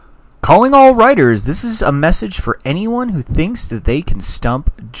Calling all writers, this is a message for anyone who thinks that they can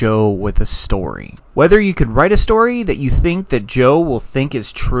stump Joe with a story. Whether you could write a story that you think that Joe will think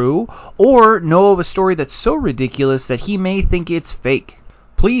is true, or know of a story that's so ridiculous that he may think it's fake,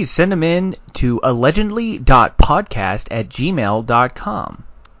 please send them in to allegedly.podcast@gmail.com.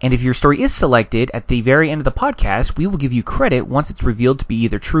 And if your story is selected at the very end of the podcast, we will give you credit once it's revealed to be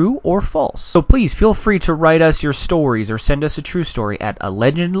either true or false. So please feel free to write us your stories or send us a true story at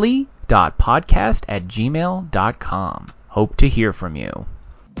allegedly.podcast@gmail.com. Hope to hear from you.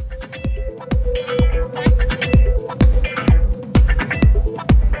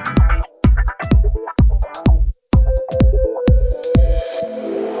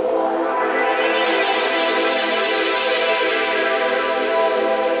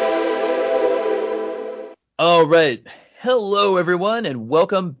 All right. Hello, everyone, and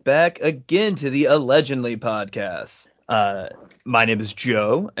welcome back again to the Allegedly podcast. My name is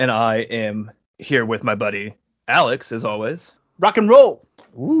Joe, and I am here with my buddy Alex, as always. Rock and roll.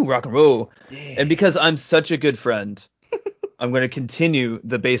 Ooh, rock and roll. Yeah. And because I'm such a good friend, I'm going to continue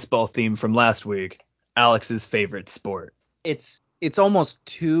the baseball theme from last week, Alex's favorite sport. It's almost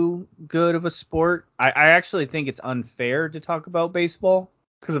too good of a sport. I actually think it's unfair to talk about baseball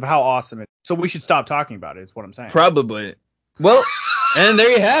because of how awesome it is. So we should stop talking about it, is what I'm saying. Probably. Well, and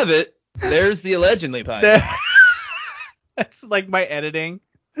there you have it. There's the Allegedly podcast. That's like my editing.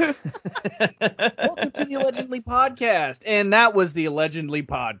 Welcome to the Allegedly podcast. And that was the Allegedly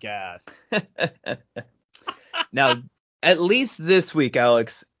podcast. Now, at least this week,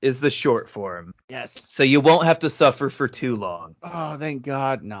 Alex, is the short form. Yes. So you won't have to suffer for too long. Oh, thank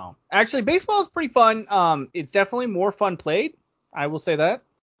God. No. Actually, baseball is pretty fun. It's definitely more fun played. I will say that.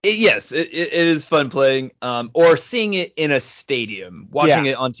 Yes, it is fun playing. Or seeing it in a stadium. Watching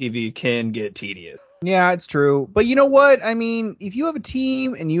it on TV can get tedious. Yeah, it's true. But you know what? I mean, if you have a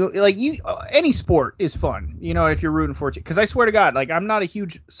team and any sport is fun, you know, if you're rooting for it. Because I swear to God, like, I'm not a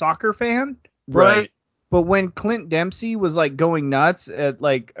huge soccer fan. Right. But when Clint Dempsey was like going nuts at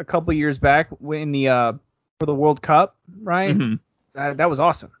like a couple years back when for the World Cup, right? Mm-hmm. That was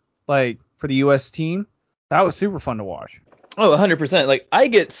awesome. Like, for the U.S. team, that was super fun to watch. Oh, 100%. Like, I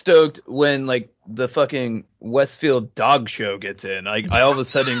get stoked when, like, the fucking Westfield Dog Show gets in. Like, I all of a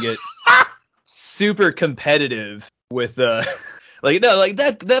sudden get super competitive with,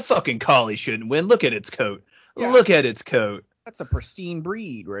 that fucking collie shouldn't win. Look at its coat. Yeah. Look at its coat. That's a pristine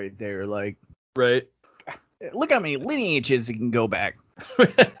breed right there. Like, Right. look how many lineages it can go back.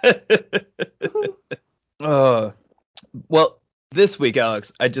 Well, this week,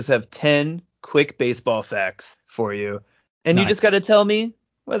 Alex, I just have 10 quick baseball facts for you. And Nice. You just got to tell me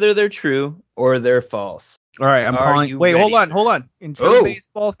whether they're true or they're false. All right, I'm Are calling. you Wait, ready, hold on. sir? In true Oh.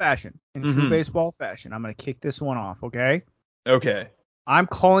 baseball fashion. I'm going to kick this one off, okay? Okay. I'm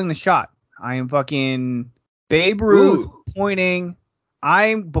calling the shot. I am fucking Babe Ruth Ooh. pointing.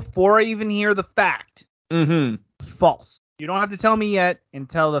 Before I even hear the fact, Mm-hmm. false. You don't have to tell me yet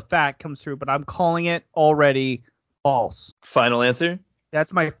until the fact comes through, but I'm calling it already false. Final answer?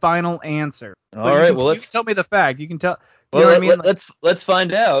 That's my final answer. All But right, you well, can let's tell me the fact. You can tell. You well, know what I mean? Like, let's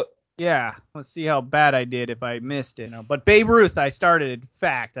find out. yeah, let's see how bad I did if I missed it. No, but Babe Ruth, I started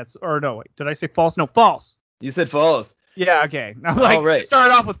fact. Did I say false? No, false. You said false. Yeah, okay. I'm like, All right.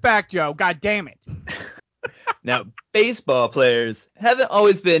 start off with fact, Joe. God damn it. Now, baseball players haven't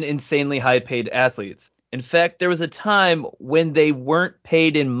always been insanely high-paid athletes. In fact, there was a time when they weren't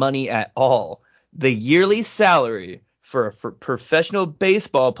paid in money at all. The yearly salary for a professional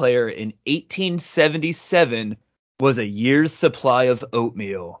baseball player in 1877 was a year's supply of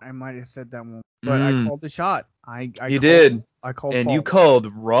oatmeal. I might have said that one, but I called the shot. You did. I called And false. you called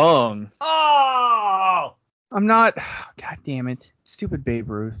wrong. Oh! I'm not. God damn it. Stupid Babe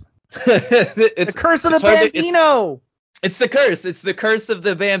Ruth. The curse of the hard to- Bambino. It's the curse. It's the curse of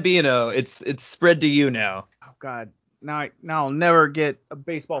the Bambino. It's spread to you now. Oh, God. Now I'll never get a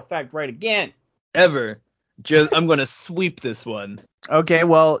baseball fact right again. Ever. I'm going to sweep this one. Okay,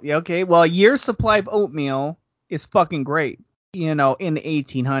 well, a year's supply of oatmeal is fucking great, you know, in the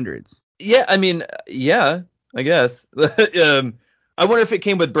 1800s. Yeah, I mean, yeah, I guess. I wonder if it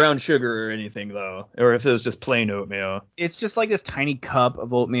came with brown sugar or anything, though, or if it was just plain oatmeal. It's just like this tiny cup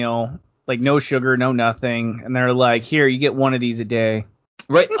of oatmeal, like no sugar, no nothing, and they're like, here, you get one of these a day.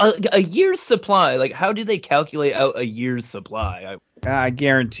 Right, a year's supply. Like, how do they calculate out a year's supply? I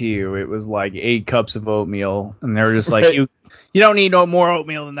guarantee you it was like 8 cups of oatmeal, and they were just like, Right. you don't need no more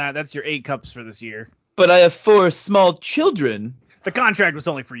oatmeal than that. That's your 8 cups for this year. But I have 4 small children. The contract was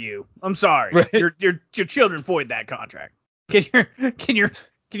only for you. I'm sorry. Right. Your children void that contract. Can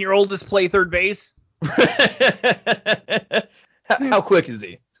your oldest play third base? How quick is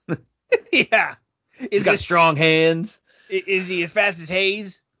he? Yeah. He's got strong hands. Is he as fast as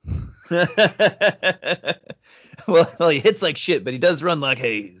Hayes? Well, he hits like shit, but he does run like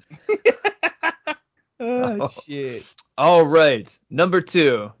Hayes. Oh, shit. All right, number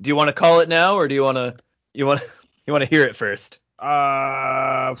 2. Do you want to call it now, or do you want to hear it first?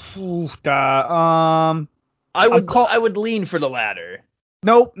 I would lean for the latter.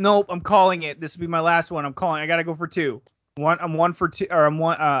 Nope. I'm calling it. This will be my last one. I gotta go for 2. I'm 1 for 2, or I'm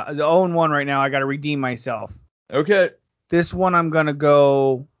 0-1 right now. I gotta redeem myself. Okay. This one I'm gonna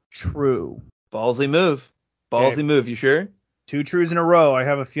go true. Ballsy move. Okay. Move. You sure? 2 trues in a row. I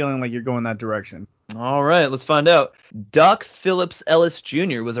have a feeling like you're going that direction. All right, let's find out. Doc Phillips Ellis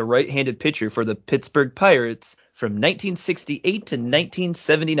Jr. was a right-handed pitcher for the Pittsburgh Pirates from 1968 to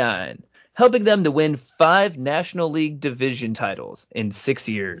 1979, helping them to win 5 National League division titles in 6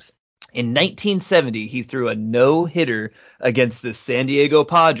 years. In 1970, he threw a no-hitter against the San Diego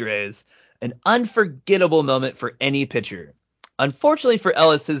Padres, an unforgettable moment for any pitcher. Unfortunately for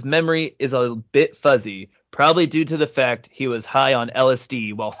Ellis, his memory is a bit fuzzy, probably due to the fact he was high on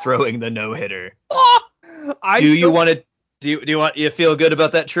LSD while throwing the no-hitter. Do you feel good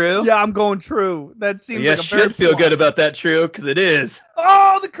about that, true? Yeah, I'm going true. That seems like a very should feel good about that, true, because it is.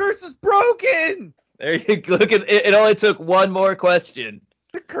 Oh, the curse is broken. There you go. Look, it only took one more question.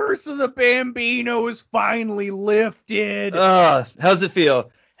 The curse of the Bambino is finally lifted. How's it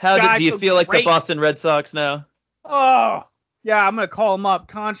feel? Do you feel like great. the Boston Red Sox now? Oh, yeah, I'm going to call him up.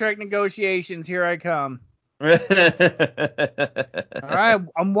 Contract negotiations, here I come. All right,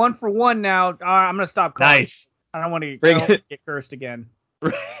 I'm 1 for 1 now. I'm going to stop calling. Nice. I don't want to get cursed again.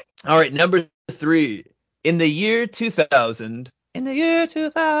 All right, number 3. In the year 2000,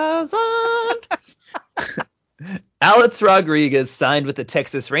 Alex Rodriguez signed with the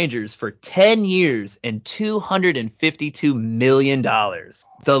Texas Rangers for 10 years and $252 million,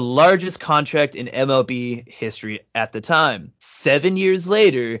 the largest contract in MLB history at the time. 7 years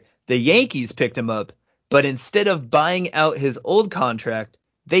later, the Yankees picked him up, but instead of buying out his old contract,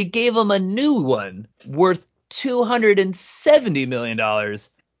 they gave him a new one worth $270 million.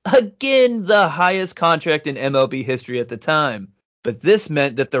 Again, the highest contract in MLB history at the time. But this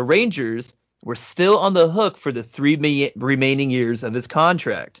meant that the Rangers were still on the hook for the 3 remaining years of his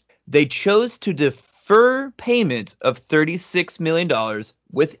contract. They chose to defer payment of $36 million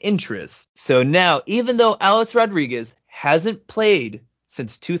with interest. So now, even though Alex Rodriguez hasn't played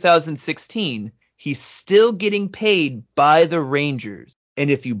since 2016, he's still getting paid by the Rangers. And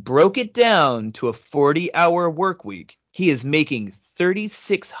if you broke it down to a 40-hour work week, he is making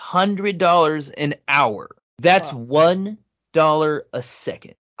 $3,600 an hour. That's $1 a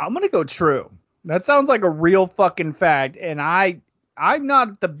second. I'm going to go true. That sounds like a real fucking fact. And I'm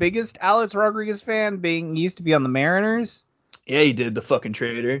not the biggest Alex Rodriguez fan, being he used to be on the Mariners. Yeah, he did, the fucking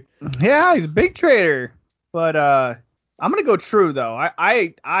trader. Yeah, he's a big trader. But I'm going to go true, though.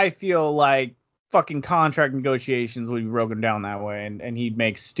 I feel like fucking contract negotiations would be broken down that way, and he'd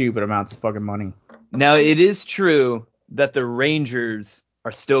make stupid amounts of fucking money. Now, it is true that the Rangers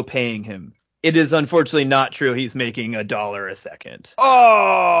are still paying him. It is unfortunately not true he's making $1 a second.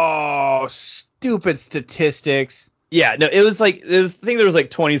 Oh, stupid statistics. Yeah, no, I think there was like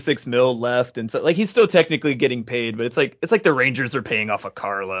 26 mil left, and so like he's still technically getting paid, but it's like the Rangers are paying off a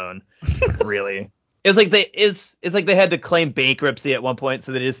car loan. Really. It's like they had to claim bankruptcy at one point,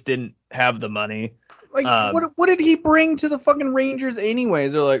 so they just didn't have the money. Like, what did he bring to the fucking Rangers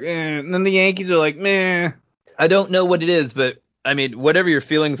anyways? They're like, and then the Yankees are like, meh. I don't know what it is, but I mean, whatever your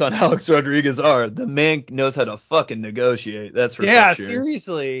feelings on Alex Rodriguez are, the man knows how to fucking negotiate. That's for sure. Yeah,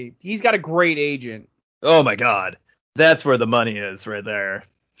 seriously. He's got a great agent. Oh my God. That's where the money is right there.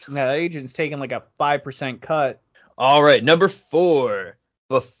 Yeah, that agent's taking like a 5% cut. All right, number 4.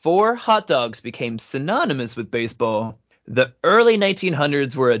 Before hot dogs became synonymous with baseball, the early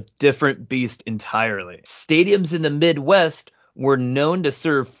 1900s were a different beast entirely. Stadiums in the Midwest were known to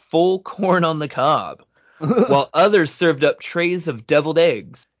serve full corn on the cob, while others served up trays of deviled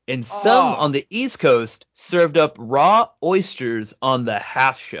eggs, and some on the East Coast served up raw oysters on the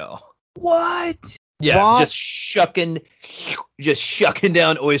half shell. What? Yeah, raw? just shucking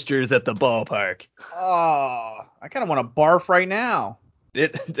down oysters at the ballpark. Oh, I kind of want to barf right now.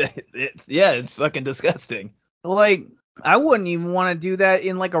 It's fucking disgusting. Like, I wouldn't even want to do that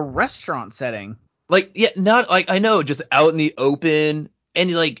in like a restaurant setting. Like, yeah, not like, I know, just out in the open,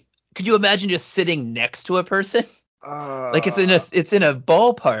 and like, could you imagine just sitting next to a person? Like it's in a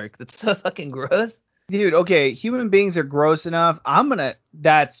ballpark. That's so fucking gross. Dude, okay, human beings are gross enough.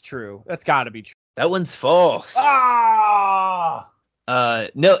 That's true. That's got to be true. That one's false.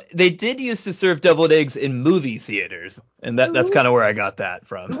 No, they did used to serve deviled eggs in movie theaters, and that's Who- kind of where I got that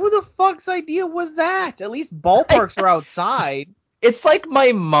from. Who the fuck's idea was that? At least ballparks are outside. It's like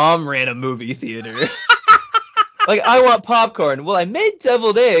my mom ran a movie theater. Like, I want popcorn. Well, I made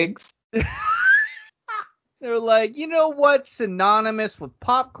deviled eggs. They're like, you know what's synonymous with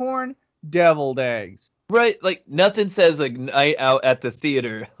popcorn? Deviled eggs. Right, like nothing says a night out at the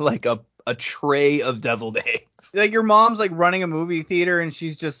theater like a tray of deviled eggs. Like your mom's like running a movie theater and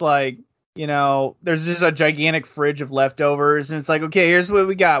she's just like, there's just a gigantic fridge of leftovers and it's like, okay, here's what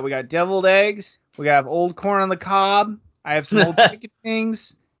we got. We got deviled eggs. We got old corn on the cob. I have some old chicken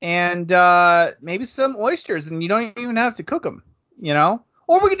wings and maybe some oysters, and you don't even have to cook them,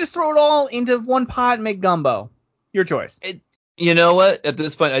 Or we could just throw it all into one pot and make gumbo. Your choice. You know what? At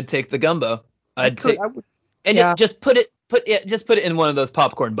this point, I'd take the gumbo. Just put it in one of those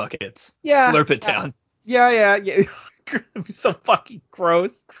popcorn buckets. Yeah. Slurp it down. Yeah. It'd be so fucking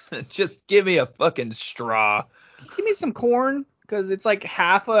gross. Just give me a fucking straw. Just give me some corn, because it's like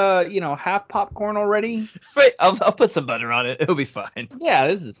half popcorn already. Right. I'll put some butter on it. It'll be fine. Yeah,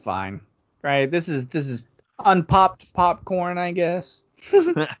 this is fine. Right. This is unpopped popcorn, I guess. So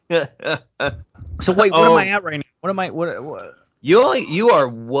wait, what am I at right now? What? You are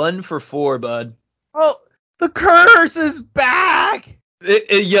 1 for 4, bud. Oh, the curse is back.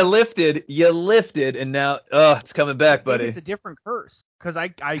 You lifted, and now it's coming back, buddy. It's a different curse, because I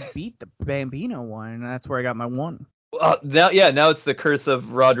beat the Bambino one, and that's where I got my 1. Now it's the curse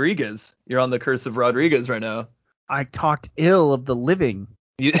of Rodriguez. You're on the curse of Rodriguez right now. I talked ill of the living.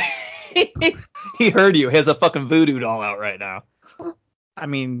 He heard you. He has a fucking voodoo doll out right now. I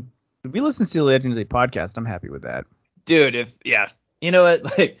mean, if we listen to the Legends of the podcast, I'm happy with that. Dude, you know what?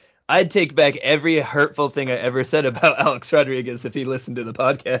 Like, I'd take back every hurtful thing I ever said about Alex Rodriguez if he listened to the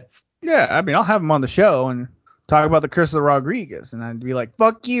podcast. Yeah, I mean, I'll have him on the show and talk about the curse of Rodriguez, and I'd be like,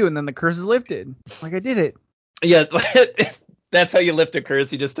 fuck you, and then the curse is lifted. Like, I did it. Yeah, that's how you lift a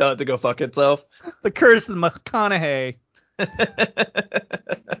curse. You just tell it to go fuck itself. The curse of McConaughey.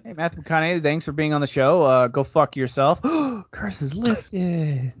 Hey, Matthew McConaughey, thanks for being on the show. Go fuck yourself. Curse is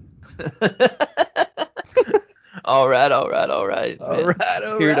lifted. All right.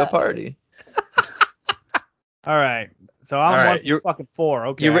 Here to party. All right. So I'm right, you're fucking 4.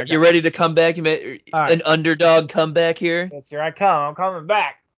 Okay. You ready to come back? You made an underdog comeback here? Yes, here I come. I'm coming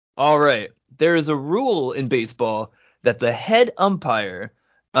back. All right. There is a rule in baseball that the head umpire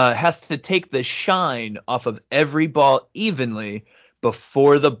has to take the shine off of every ball evenly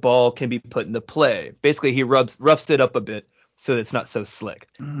before the ball can be put into play. Basically, he roughs it up a bit so that it's not so slick.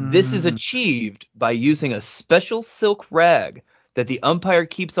 This is achieved by using a special silk rag that the umpire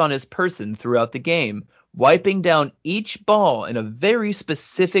keeps on his person throughout the game, wiping down each ball in a very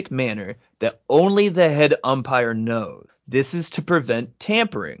specific manner that only the head umpire knows. This is to prevent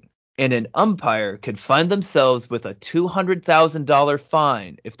tampering, and an umpire could find themselves with a $200,000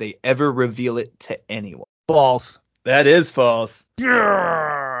 fine if they ever reveal it to anyone. False. That is false.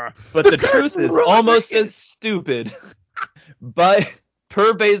 Yeah. But the truth is almost as stupid.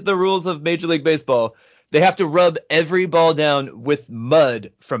 Per the rules of Major League Baseball, they have to rub every ball down with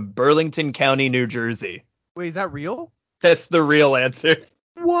mud from Burlington County, New Jersey. Wait, is that real? That's the real answer.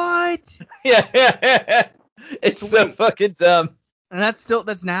 What? Yeah. It's so fucking dumb. And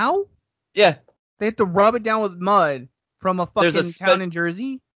that's now? Yeah. They have to rub it down with mud from a fucking town in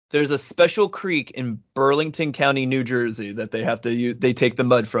Jersey? There's a special creek in Burlington County, New Jersey that they have to use. They take the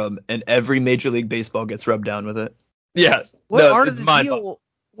mud from, and every Major League Baseball gets rubbed down with it. Yeah. What art of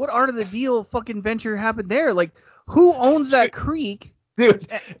the deal fucking venture happened there? Like, who owns that creek? Dude,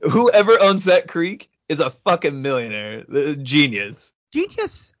 whoever owns that creek is a fucking millionaire. Genius.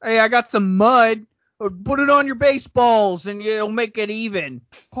 Genius. Hey, I got some mud. Put it on your baseballs and it'll make it even.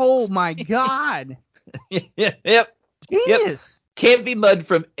 Oh my god. Yep. Genius. Yep. Can't be mud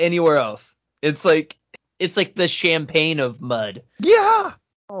from anywhere else. It's like the champagne of mud. Yeah.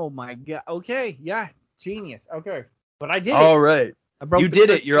 Oh my god. Okay. Yeah. Genius. Okay. But I did it. All right. You did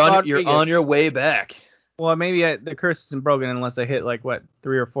it. You're on your way back. Well, maybe the curse isn't broken unless I hit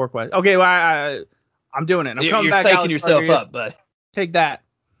 3 or 4 questions. Okay. Well, I'm doing it. You're psyching yourself up, bud. Take that.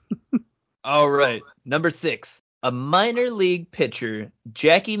 All right. Number 6. A minor league pitcher,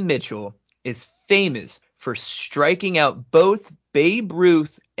 Jackie Mitchell, is famous for striking out both Babe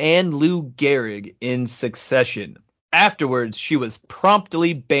Ruth and Lou Gehrig in succession. Afterwards, she was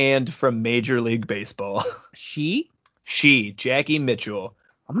promptly banned from Major League Baseball. She, Jackie Mitchell.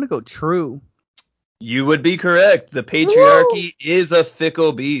 I'm going to go true. You would be correct. The patriarchy is a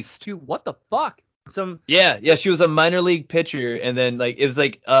fickle beast. Dude, what the fuck? Yeah, she was a minor league pitcher, and then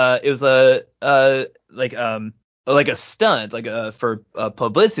like a stunt, like for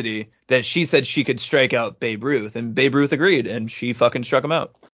publicity, that she said she could strike out Babe Ruth, and Babe Ruth agreed, and she fucking struck him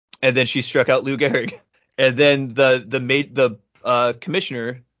out. And then she struck out Lou Gehrig, and then the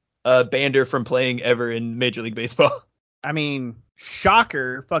commissioner banned her from playing ever in Major League Baseball. I mean,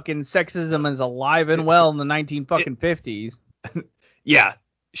 shocker, fucking sexism is alive and well in the 1950s. Yeah,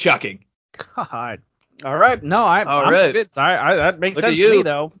 shocking. God. All right. No, I'm right. convinced. That makes Look at sense to me, you.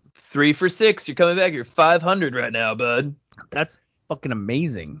 though. 3 for 6. You're coming back. You're 500 right now, bud. That's fucking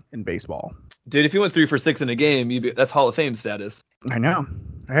amazing in baseball. Dude, if you went 3 for 6 in a game, that's Hall of Fame status. I know.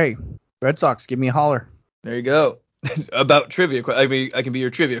 Hey, Red Sox, give me a holler. There you go. About trivia. I mean, I can be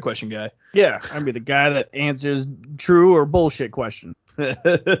your trivia question guy. Yeah, I'd be the guy that answers true or bullshit questions.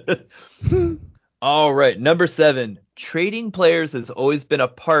 All right, number 7. Trading players has always been a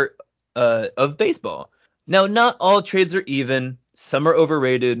part of baseball. Now, not all trades are even. Some are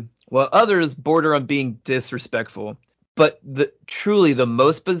overrated, while others border on being disrespectful. But truly the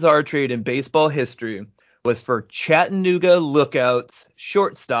most bizarre trade in baseball history was for Chattanooga Lookouts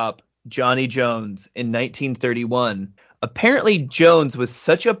shortstop Johnny Jones in 1931. Apparently, Jones was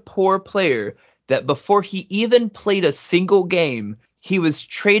such a poor player that before he even played a single game, he was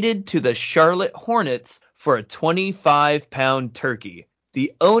traded to the Charlotte Hornets for a 25-pound turkey.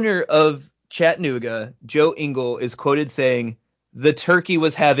 The owner of Chattanooga, Joe Engel, is quoted saying, "The turkey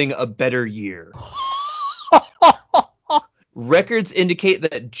was having a better year." Records indicate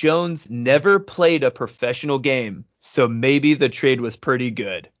that Jones never played a professional game, so maybe the trade was pretty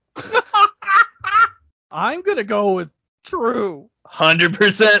good. I'm going to go with true.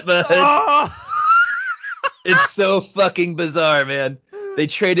 100%, bud. Oh. It's so fucking bizarre, man. They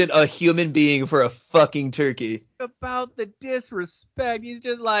traded a human being for a fucking turkey. About the disrespect. He's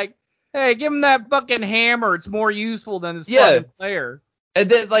just like, hey, give him that fucking hammer. It's more useful than this fucking player. And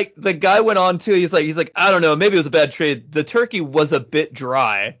then, like, the guy went on too. He's like, I don't know, maybe it was a bad trade. The turkey was a bit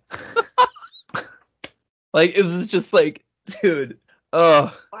dry. Like, it was just like, dude.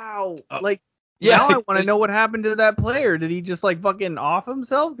 Oh. Wow. Like, now I want to know what happened to that player. Did he just like fucking off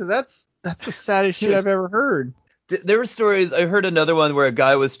himself? Because that's the saddest shit I've ever heard. There were stories. I heard another one where a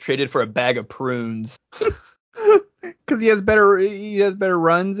guy was traded for a bag of prunes. Because he has better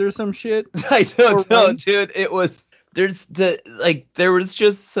runs or some shit. I don't know, dude. It was. There was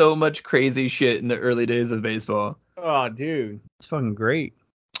just so much crazy shit in the early days of baseball. Oh, dude, it's fucking great.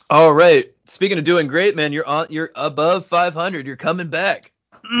 All right, speaking of doing great, man, you're above 500. You're coming back.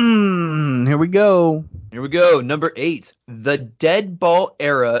 Here we go. Number 8. The dead ball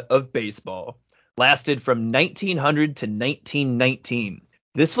era of baseball lasted from 1900 to 1919.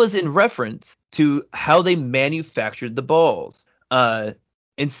 This was in reference to how they manufactured the balls.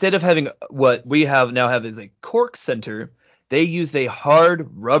 Instead of having what we now have as a cork center, they used a hard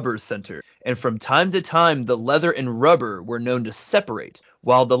rubber center. And from time to time, the leather and rubber were known to separate.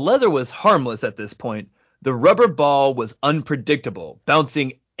 While the leather was harmless at this point, the rubber ball was unpredictable,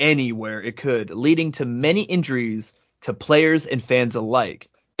 bouncing anywhere it could, leading to many injuries to players and fans alike.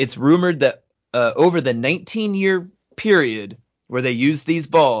 It's rumored that over the 19-year period where they used these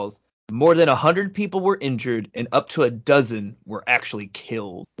balls, more than 100 people were injured and up to a dozen were actually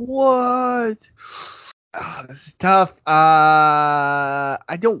killed. What? Oh, this is tough. I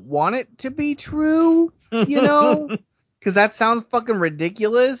don't want it to be true, because that sounds fucking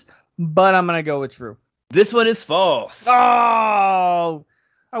ridiculous, but I'm going to go with true. This one is false. Oh,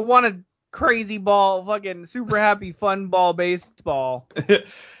 I wanted crazy ball, fucking super happy fun ball baseball.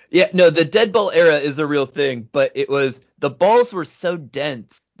 Yeah, no, the dead ball era is a real thing, but the balls were so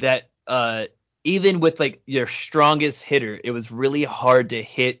dense that even with like your strongest hitter, it was really hard to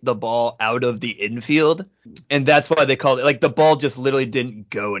hit the ball out of the infield. And that's why they called it, like, the ball just literally didn't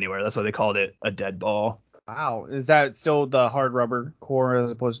go anywhere. That's why they called it a dead ball. Wow. Is that still the hard rubber core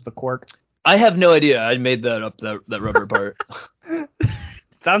as opposed to the cork? I have no idea. I made that up, that rubber part.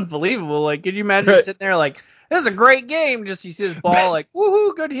 Sounds believable. Like, could you imagine sitting there like, this is a great game. Just you see this ball like,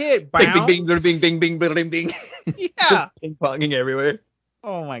 woohoo, good hit. Bing, bing, bing, bing, bing, bing, bing, bing. Yeah. Ping ponging everywhere.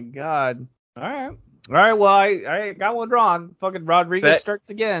 Oh my God. All right. Well, I got one wrong. Fucking Rodriguez starts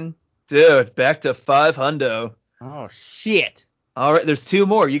again. Dude, back to 500. Oh shit. All right, there's 2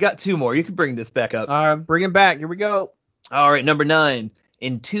 more. You got 2 more. You can bring this back up. Bring it back. Here we go. All right, number 9.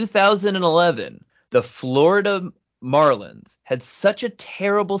 In 2011, the Florida Marlins had such a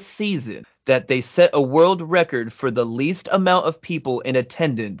terrible season that they set a world record for the least amount of people in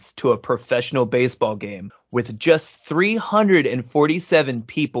attendance to a professional baseball game, with just 347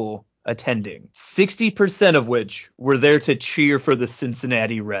 people attending, 60% of which were there to cheer for the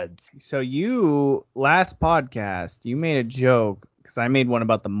Cincinnati Reds. So last podcast, you made a joke, because I made one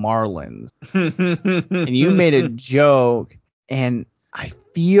about the Marlins, and you made a joke, and I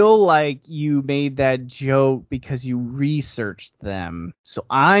feel like you made that joke because you researched them. So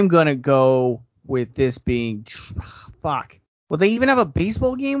I'm gonna go with this being fuck. Will they even have a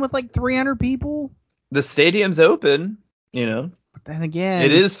baseball game with like 300 people? The stadium's open, you know. But then again,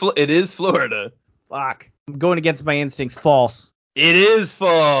 It is Florida. fuck. I'm going against my instincts. False. It is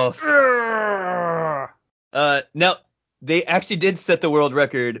false. Now, they actually did set the world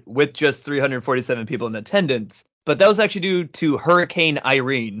record with just 347 people in attendance, but that was actually due to Hurricane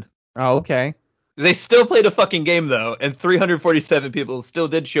Irene. Oh, okay. They still played a fucking game, though, and 347 people still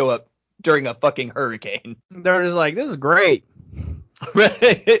did show up during a fucking hurricane. They're just like, this is great.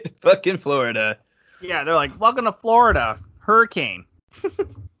 Right? Fucking Florida. Yeah, they're like, welcome to Florida. Hurricane.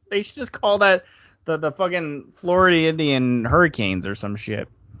 They should just call that the fucking Floridian hurricanes or some shit.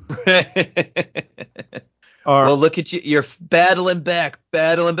 Or, Well, look at you. You're battling back.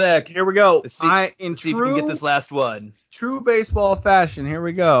 Here we go. Let's see if we can get this last one. True baseball fashion. Here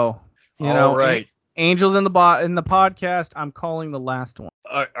we go. All right. Angels in the podcast. I'm calling the last one.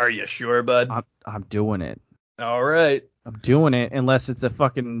 Are you sure, bud? I'm doing it. All right. I'm doing it unless it's a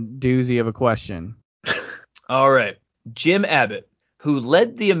fucking doozy of a question. All right. Jim Abbott, who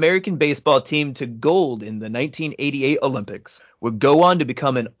led the American baseball team to gold in the 1988 Olympics, would go on to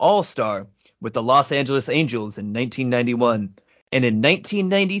become an all-star with the Los Angeles Angels in 1991. And in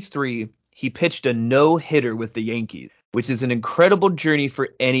 1993, he pitched a no-hitter with the Yankees, which is an incredible journey for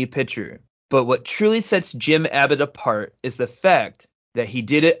any pitcher. But what truly sets Jim Abbott apart is the fact that he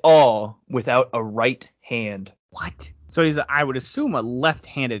did it all without a right hand. What? So he's, I would assume, a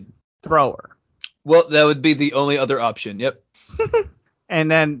left-handed thrower. Well, that would be the only other option. Yep. And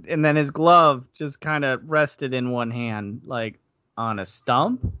then his glove just kind of rested in one hand, like on a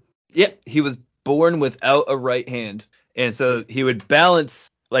stump. Yep. He was born without a right hand. And so he would balance,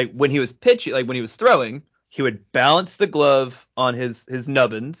 like when he was pitching, like when he was throwing, he would balance the glove on his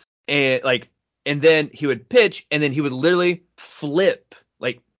nubbins and then he would pitch and then he would literally flip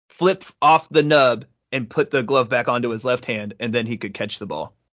off the nub and put the glove back onto his left hand and then he could catch the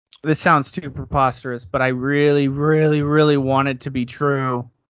ball. This sounds too preposterous, but I really, really, really want it to be true.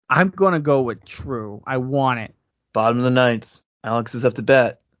 I'm going to go with true. I want it. Bottom of the ninth. Alex is up to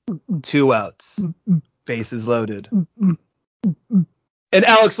bat. 2 outs. Bases loaded. And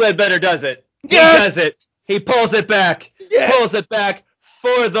Alex Ledbetter does it. He does it. He pulls it back. Yes! Pulls it back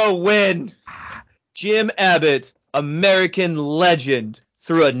for the win. Jim Abbott, American legend,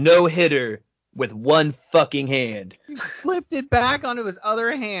 threw a no-hitter with one fucking hand. He flipped it back onto his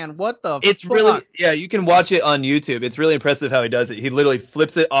other hand. What the It's fuck? really, yeah, you can watch it on YouTube. It's really impressive how he does it. He literally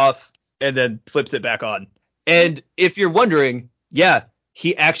flips it off and then flips it back on. And if you're wondering, yeah,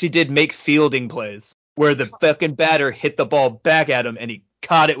 he actually did make fielding plays where the fucking batter hit the ball back at him and he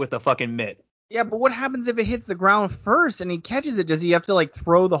caught it with a fucking mitt. Yeah, but what happens if it hits the ground first and he catches it? Does he have to like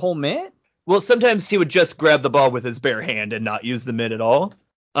throw the whole mitt? Well, sometimes he would just grab the ball with his bare hand and not use the mitt at all.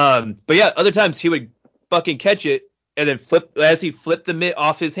 But yeah, other times he would fucking catch it and then as he flipped the mitt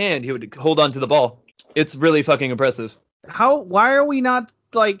off his hand, he would hold on to the ball. It's really fucking impressive. Why are we not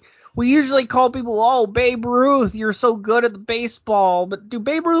like, we usually call people, oh, Babe Ruth, you're so good at the baseball. But dude,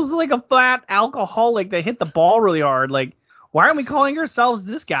 Babe Ruth was like a flat alcoholic that hit the ball really hard. Like, why aren't we calling ourselves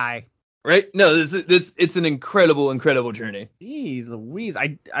this guy? Right? No, it's an incredible journey. Jeez Louise.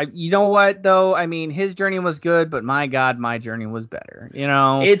 You know what, though? I mean, his journey was good, but my God, my journey was better. You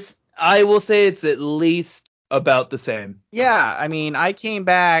know? I will say it's at least about the same. Yeah, I mean, I came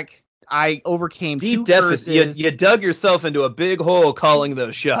back. I overcame two curses. You dug yourself into a big hole calling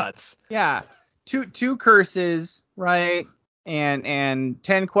those shots. Yeah, two curses, right? And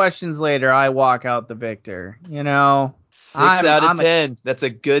 10 questions later, I walk out the victor. You know, 6 out of 10. That's a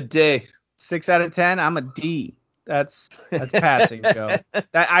good day. 6 out of 10. I'm a D. That's passing, Joe.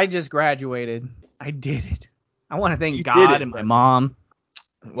 That I just graduated. I did it. I want to thank God and my mom.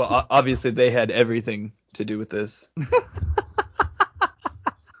 Well, obviously they had everything to do with this.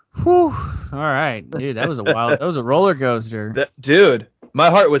 Whew. All right, dude. That was a roller coaster. Dude, my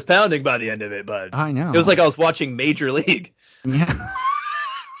heart was pounding by the end of it, bud. I know. It was like I was watching Major League. Yeah.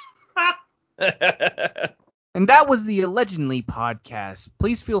 And that was the Allegedly podcast.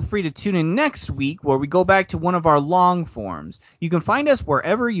 Please feel free to tune in next week where we go back to one of our long forms. You can find us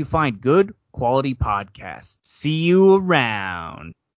wherever you find good quality podcasts. See you around.